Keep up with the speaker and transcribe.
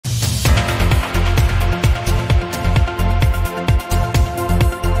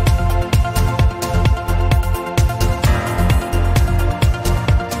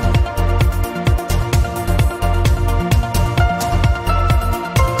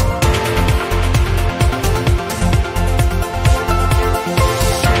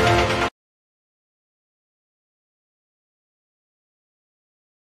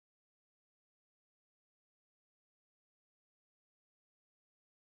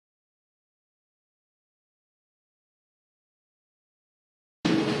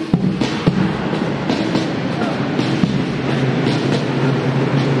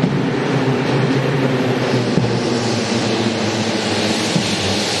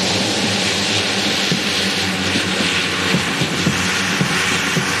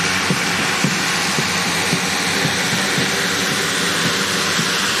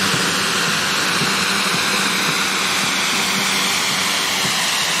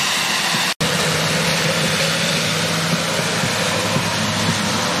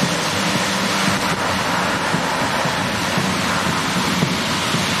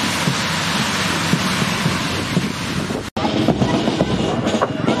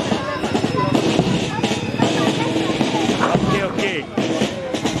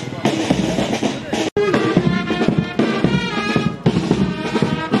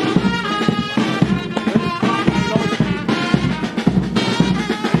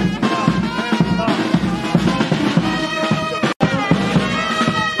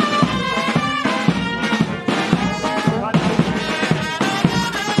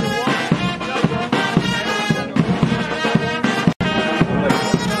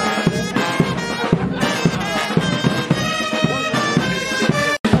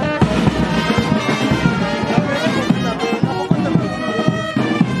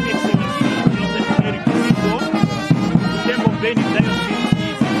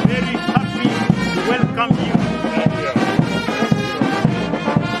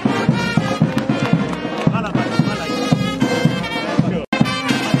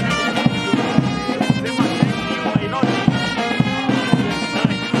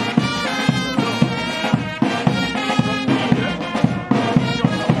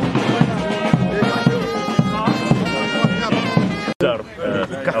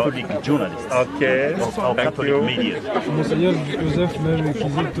Catholic journalists. Okay, Of Catholic media. Monseigneur Joseph Mère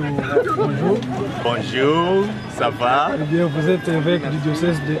Kizito, bonjour. Bonjour, ça va? Eh bien, vous êtes évêque du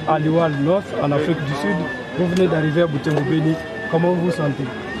diocèse de Aliwal North en Afrique du Sud. Vous venez d'arriver à Butembo. Comment vous sentez?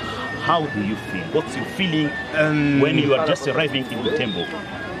 How do you feel? What's your feeling when you are just arriving in Butembo?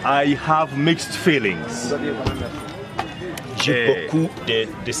 I have mixed feelings. J'ai beaucoup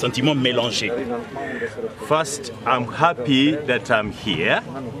de sentiments mélangés. First, I'm happy that I'm here.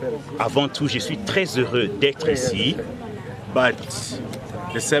 Avant tout, je suis très heureux d'être ici. But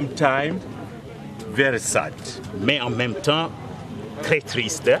at the same time, very sad. Mais en même temps, très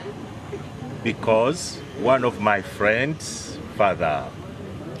triste. Because one of my friends, Father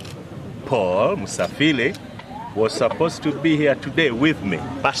Paul Musafile, was supposed to be here today with me.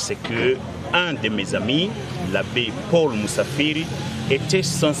 Parce que un de mes amis, l'abbé Paul Musafiri, était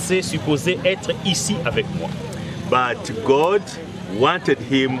supposé être ici avec moi. But God wanted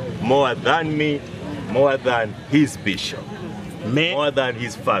him more than me, more than his bishop, more than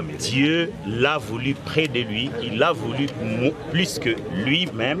his family. Dieu l'a voulu près de lui, il l'a voulu plus que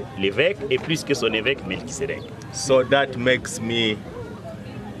lui-même, l'évêque, et plus que son évêque Melchisedec. So that makes me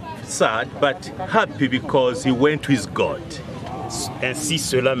sad, but happy because he went with God. Ainsi,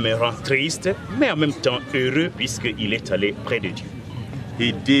 cela me rend triste, mais en même temps heureux puisqu'il est allé près de Dieu.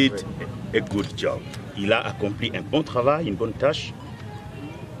 He did a good job. Il a accompli un bon travail, une bonne tâche.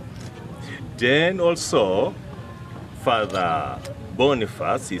 Then also, Father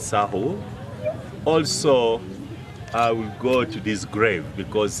Boniface Isaho, also I will go to this grave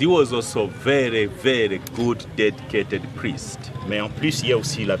because he was also very, very good, dedicated priest. Mais en plus, il y a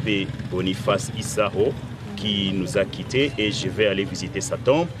aussi l'abbé Boniface Isaho qui nous a quittés et je vais aller visiter sa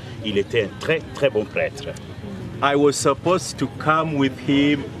tombe. Il était un très, très bon prêtre. I was supposed to come with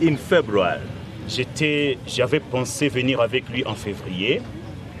him in February. J'avais pensé venir avec lui en février.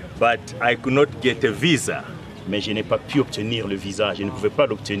 But I could not get a visa. Mais je n'ai pas pu obtenir le visa, je ne pouvais pas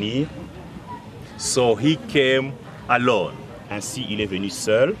l'obtenir. So he came alone. Ainsi, il est venu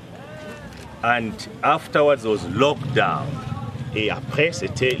seul. And afterwards was lockdown. Et après,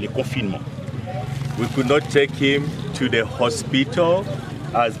 c'était le confinement. We could not take him to the hospital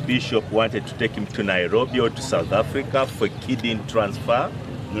as Bishop wanted to take him to Nairobi or to South Africa for kidney transfer.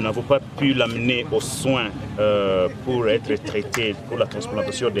 Nous n'avons pas pu l'amener aux soins pour être traité pour la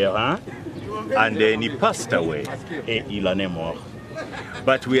transplantation des reins. And then he passed away. Et il en est mort.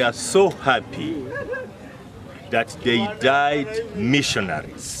 But we are so happy that they died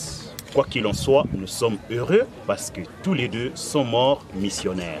missionaries. Quoi qu'il en soit, nous sommes heureux parce que tous les deux sont morts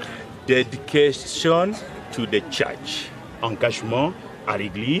missionnaires. Dedication to the church. Engagement à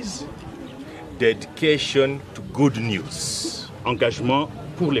l'église. Dedication to good news. Engagement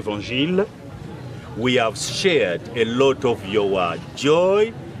pour l'évangile. We have shared a lot of your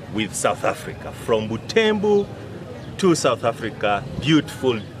joy with South Africa. From Butembo to South Africa,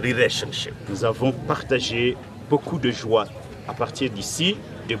 beautiful relationship. Nous avons partagé beaucoup de joie à partir d'ici,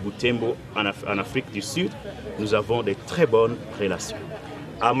 de Butembo en Afrique du Sud. Nous avons de très bonnes relations.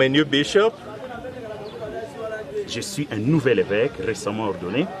 I'm a new bishop. Je suis un nouvel évêque récemment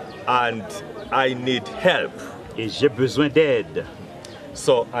ordonné. And I need help. Et j'ai besoin d'aide.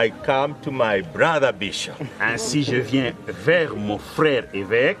 So I come to my brother bishop. Ainsi, je viens vers mon frère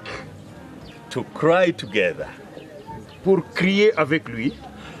évêque to cry together. Pour crier avec lui.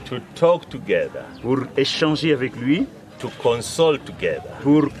 To talk together. Pour échanger avec lui. To console together.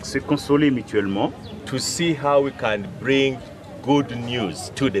 Pour se consoler mutuellement. To see how we can bring good news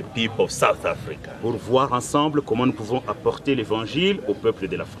to the people of South Africa. Pour voir ensemble comment nous pouvons apporter l'évangile au peuple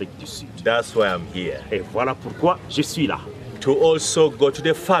de l'Afrique du Sud. That's why I'm here. Et voilà pourquoi je suis là. To also go to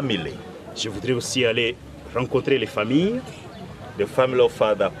the family. Je voudrais aussi aller rencontrer les familles. The family of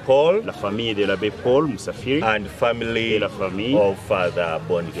Father Paul. La famille de l'abbé Paul Musafiri. And family et la famille of Father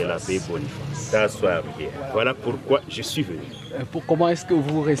Boniface. De l'abbé Boniface. That's why I'm here. Voilà pourquoi je suis venu. Comment est-ce que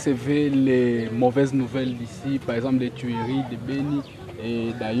vous recevez les mauvaises nouvelles d'ici, par exemple les tueries de Beni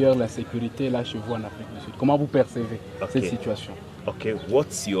et d'ailleurs la sécurité là chez vous en Afrique du Sud? Comment vous percevez cette situation? Okay,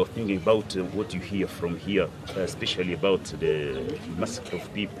 what's your thinking about what you hear from here, especially about the massacre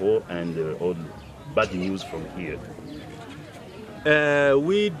of people and all bad news from here?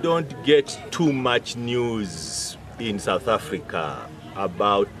 We don't get too much news in South Africa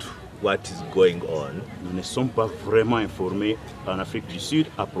about what is going on. Nous ne sommes pas vraiment informés en Afrique du Sud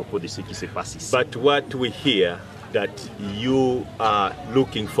à propos de ce qui se passe ici. But what we hear that you are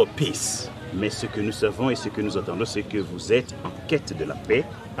looking for peace. Mais ce que nous savons et ce que nous entendons, c'est que vous êtes en quête de la paix.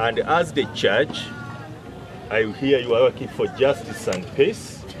 And as the church, I hear you are working for justice and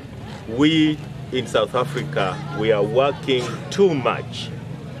peace. We in South Africa, we are working too much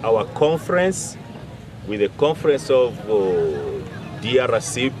our conference, with the conference of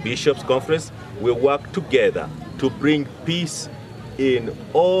DRC Bishops Conference, we work together to bring peace in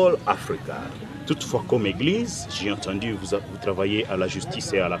all Africa. Toutefois, comme Église, j'ai entendu vous travailler à la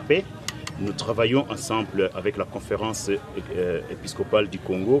justice et à la paix. Nous travaillons ensemble avec la conférence épiscopale du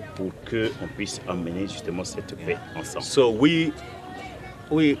Congo pour qu'on puisse amener justement cette paix ensemble. So we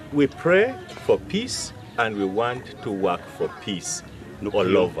pray for peace and we want to work for peace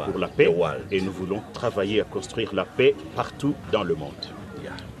all over pour la paix, the world. Et nous voulons travailler à construire la paix partout dans le monde.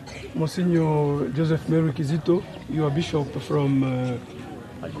 Yeah. Monsignor Joseph Mary Kizito, you are bishop from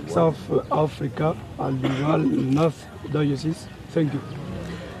South Africa, Al-Dural, North Diocese. Thank you.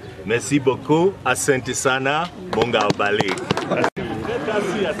 Merci beaucoup. Asante sana. Mungu awabariki.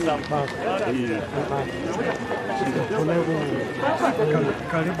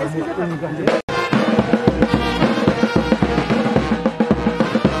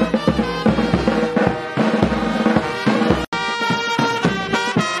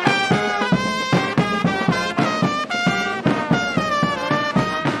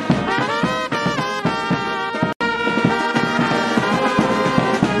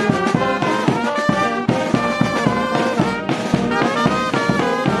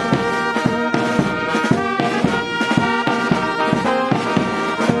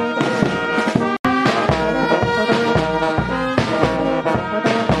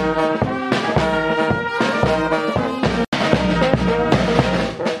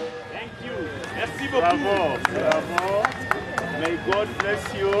 May God bless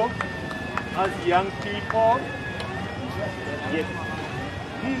you as young people. Yes.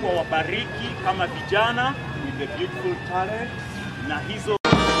 Mungu awabariki kama vijana With the beautiful talent. na hizo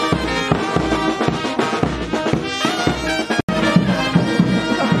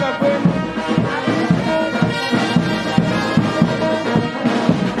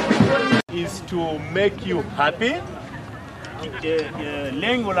Is to make you happy.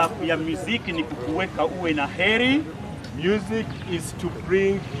 lengo ya muziki ni kukuweka uwe na heri. Music is to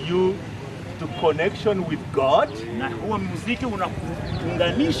bring you to connection with God. Na huwa muziki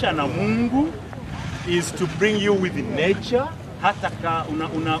unakuunganisha na Mungu, Is to bring you with nature. hata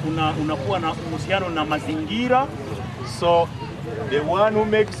unakuwa na uhusiano na mazingira. So the one who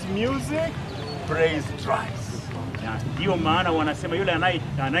makes music prays thrice. Ndio maana wanasema yule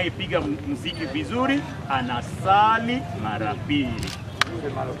anayepiga muziki vizuri anasali mara mbili.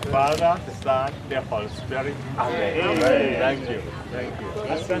 Father, Son, the Holy Spirit. Amen. Amen. Thank you. Thank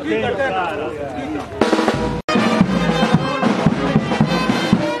you. Asante sana.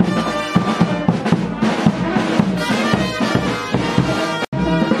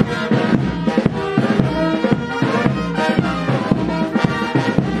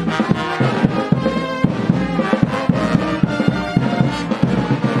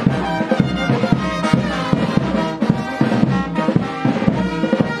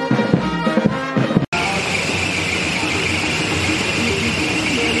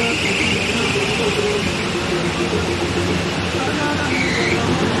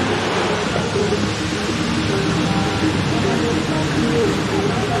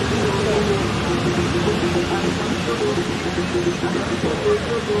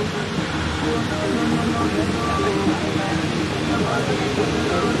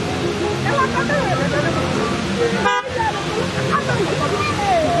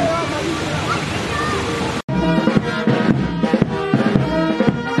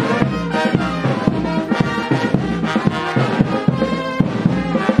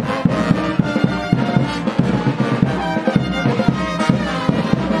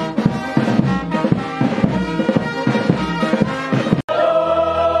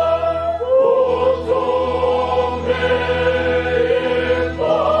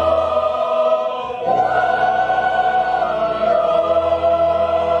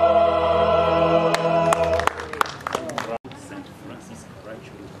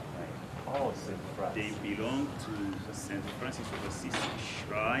 They belong to St. Francis of Assisi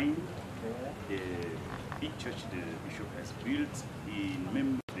Shrine, the big church the bishop has built in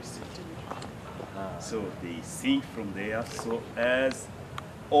memory of the city. So they sing from there, so as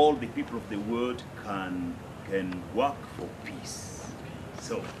all the people of the world can work for peace.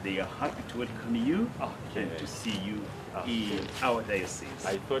 So they are happy to welcome you and to see you in our diocese.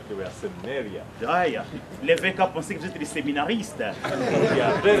 I thought you were seminarian. L'évêque a pensé que vous êtes des séminaristes. You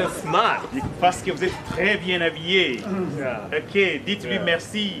are very smart. Parce que vous êtes très bien habillés. Yeah. Ok, dites-lui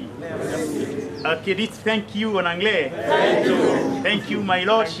merci. Ok, dites thank you en anglais. Thank you. Thank you, my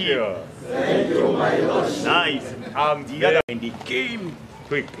lordship. Thank you, my lordship. Nice. The other, and they came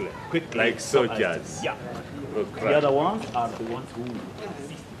quickly, like soldiers. Yeah. Oh, The other ones are the ones who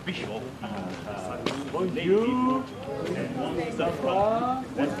assist bishop. Bonjour.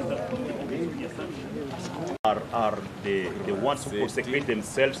 Are the ones who consecrate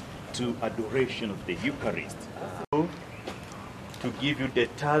themselves to adoration of the Eucharist. To give you the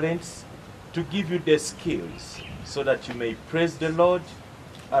talents, to give you the skills, so that you may praise the Lord,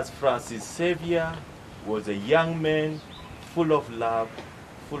 as Francis Xavier was a young man full of love,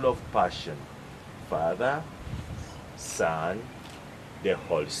 full of passion. Father, Son, the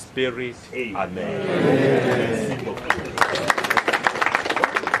Holy Spirit. Amen.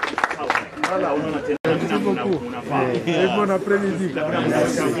 Bon après-midi.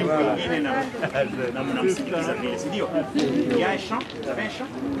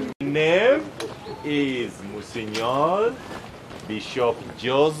 Name is Monsignor Bishop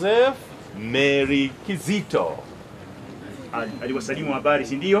Joseph Mary Kizito. Aliwasalimu habari,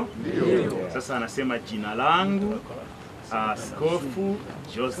 si ndio? Sasa anasema jina langu Askofu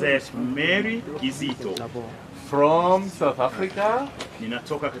Joseph Mary Kizito. From South Africa.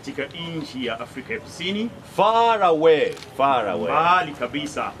 Ninatoka katika inchi ya Afrika ya Kusini. Far away, far away. Mbali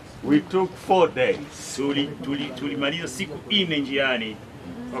kabisa. We took 4 days. Tulimaliza siku 4 njiani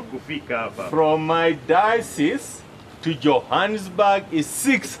kwa kufika hapa. From my diocese to Johannesburg is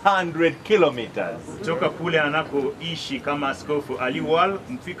 600 kilometers. Toka kule anakoishi kama askofu Aliwal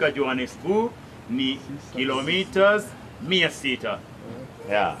mfika Johannesburg ni kilometers 600.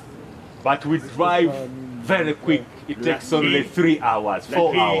 Yeah. But we drive very quick. It takes only 3 hours,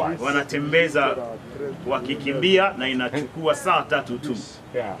 4 hours. Wanatembeza wakikimbia na inachukua saa 3 tu.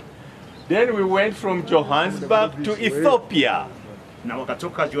 Yeah. Then we went from Johannesburg to Ethiopia. Na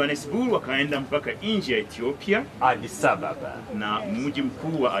wakatoka Johannesburg wakaenda mpaka nje ya Ethiopia, Addis Ababa. Na mji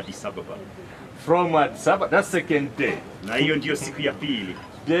mkuu wa Addis Ababa. From Addis Ababa, that's second day. Na hiyo ndio siku ya pili.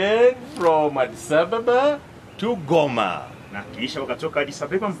 Then from Addis Ababa to Goma. Na kisha wakatoka Addis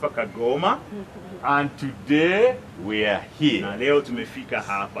Ababa mpaka Goma. And today we are here. Na leo tumefika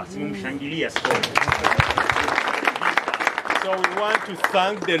hapa. Simumshangilia skofu. So we want to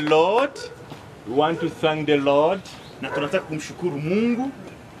thank the Lord. We want to thank the Lord. Na tunataka kumshukuru Mungu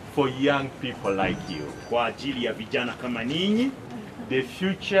for young people like you. Kwa ajili ya vijana kama ninyi. The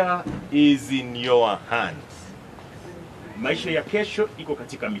future is in your hands. Maisha ya kesho iko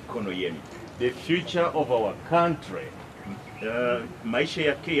katika mikono yenu. The future of our country.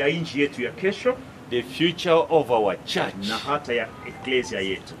 Maisha ya nchi yetu ya kesho. The future of our church. Na hata ya eklesia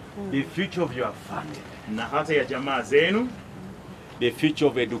yetu. The future of your family. Na hata ya jamaa zenu. The future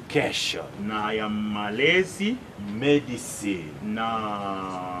of education. Na ya malezi. Medicine. Na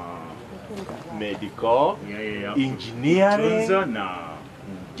medical. Engineering. Na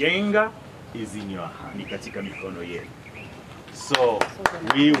jenga. Is in your hand. Ni katika mikono yenu. So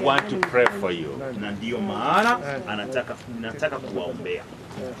we want to pray for you. Na ndio maana nataka kuwaombea.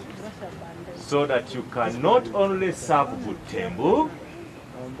 So that you can not only serve Butembo,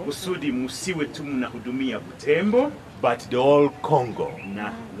 kusudi musiwe tu mnahudumia Butembo, but the whole Congo.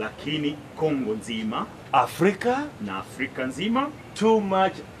 Na lakini Congo nzima, Africa, na Afrika nzima, too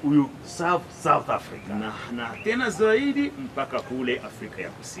much will serve South Africa. Na tena zaidi mpaka kule Afrika ya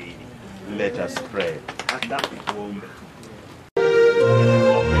Kusini. Let us pray. Hata tuombe.